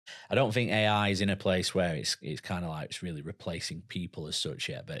I don't think AI is in a place where it's kind of like it's really replacing people as such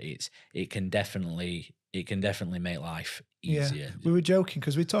yet, but it can definitely make life easier. Yeah, we were joking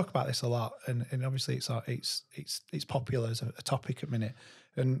because we talk about this a lot, and obviously it's popular as a topic at minute.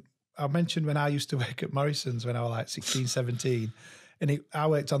 And I mentioned when I used to work at Morrison's when I was like 16, 17, and I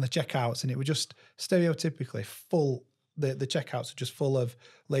worked on the checkouts, and it was just stereotypically full. The checkouts are just full of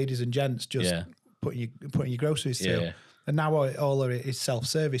ladies and gents just putting your groceries through. Yeah. And now all of it is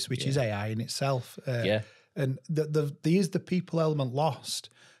self-service, which is AI in itself. And there is the people element lost,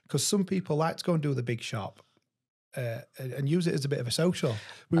 because some people like to go and do the big shop and use it as a bit of a social.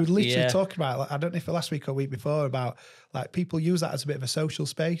 We were literally talking about, like, I don't know if last week or week before, about like people use that as a bit of a social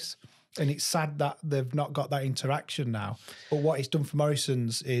space. And it's sad that they've not got that interaction now. But what it's done for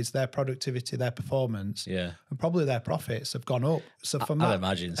Morrison's is their productivity, their performance, and probably their profits have gone up. So from that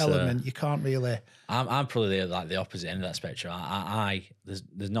element, you can't really. I'm probably the opposite end of that spectrum.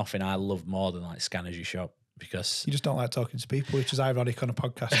 There's nothing I love more than like scan as you shop, because you just don't like talking to people, which is ironic on a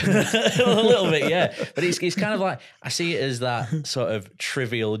podcast. A little bit, yeah. But it's kind of like, I see it as that sort of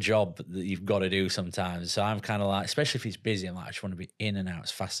trivial job that you've got to do sometimes. So I'm kind of like, especially if it's busy, I'm like, I just want to be in and out as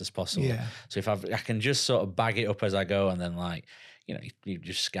fast as possible. Yeah. So if I can just sort of bag it up as I go, and then like, you know, you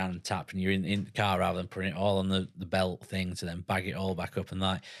just scan and tap, and you're in the car rather than putting it all on the belt thing to then bag it all back up. And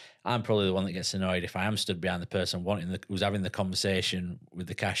like, I'm probably the one that gets annoyed if I am stood behind the person who's having the conversation with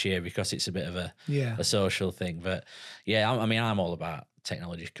the cashier, because it's a bit of a social thing. But yeah, I mean, I'm all about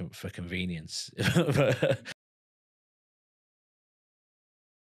technology for convenience.